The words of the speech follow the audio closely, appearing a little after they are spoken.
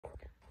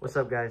What's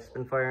up, guys?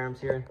 Spin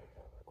Firearms here.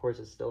 Of course,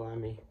 it's still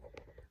on me.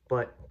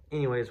 But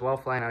anyways, while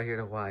flying out here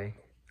to Hawaii,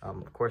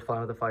 of course,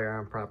 flying with a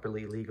firearm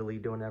properly, legally,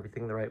 doing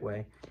everything the right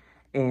way.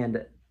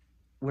 And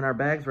when our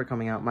bags were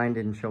coming out, mine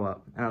didn't show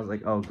up. And I was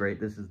like, oh, great.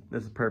 This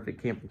is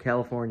perfect. Came from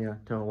California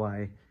to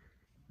Hawaii.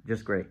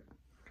 Just great.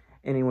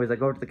 Anyways, I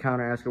go up to the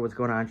counter, ask her what's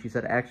going on. She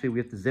said, actually, we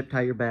have to zip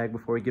tie your bag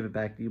before we give it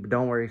back to you. But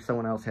don't worry,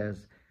 someone else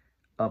has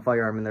a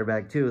firearm in their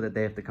bag, too, that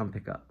they have to come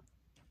pick up.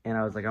 And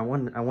I was like, I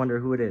wonder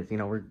who it is. You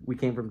know, we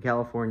came from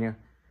California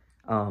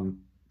to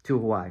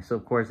Hawaii. So,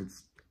 of course,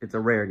 it's a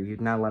rarity.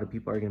 Not a lot of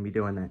people are going to be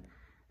doing that.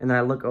 And then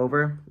I look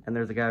over, and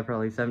there's a guy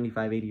probably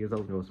 75, 80 years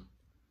old who goes.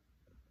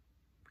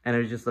 And it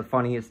was just the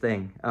funniest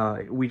thing.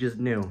 We just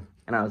knew.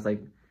 And I was like,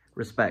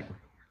 respect.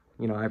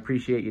 You know, I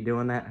appreciate you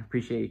doing that. I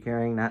appreciate you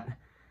caring, not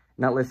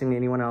listening to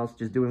anyone else,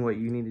 just doing what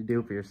you need to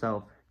do for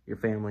yourself, your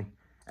family,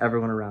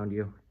 everyone around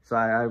you. So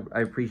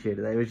I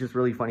appreciated that. It was just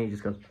really funny. He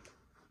just goes,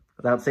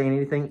 without saying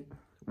anything,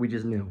 we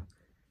just knew.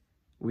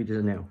 We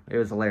just knew. It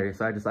was hilarious.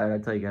 So I decided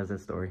I'd tell you guys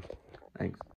this story. Thanks.